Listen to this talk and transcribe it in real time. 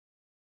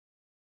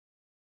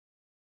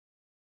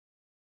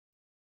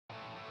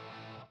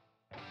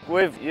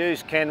We've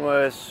used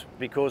Kenworths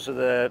because of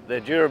their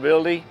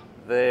durability.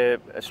 They're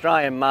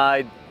Australian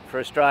made for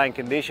Australian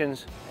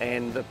conditions,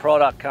 and the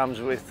product comes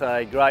with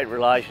a great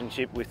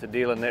relationship with the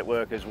dealer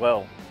network as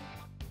well.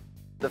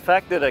 The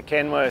fact that a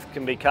Kenworth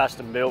can be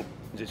custom built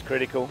is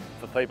critical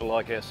for people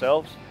like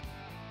ourselves.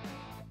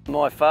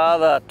 My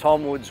father,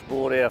 Tom Woods,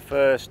 bought our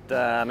first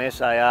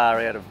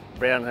SAR out of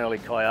Brownhurley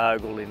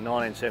Kyogle in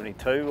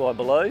 1972, I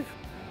believe.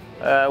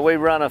 We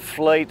run a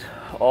fleet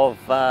of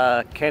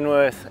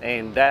Kenworth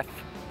and DAF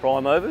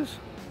prime movers,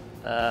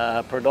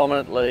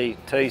 predominantly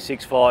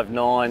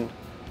T659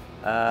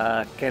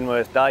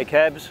 Kenworth day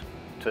cabs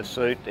to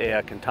suit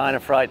our container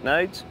freight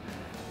needs,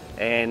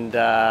 and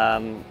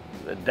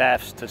the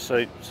DAFs to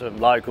suit some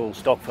local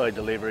stock feed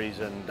deliveries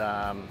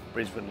and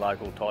Brisbane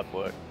local type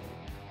work.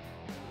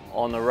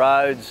 On the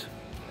roads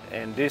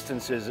and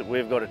distances that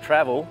we've got to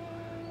travel,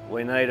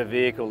 we need a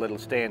vehicle that'll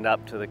stand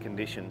up to the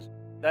conditions.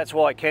 That's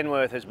why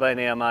Kenworth has been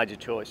our major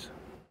choice.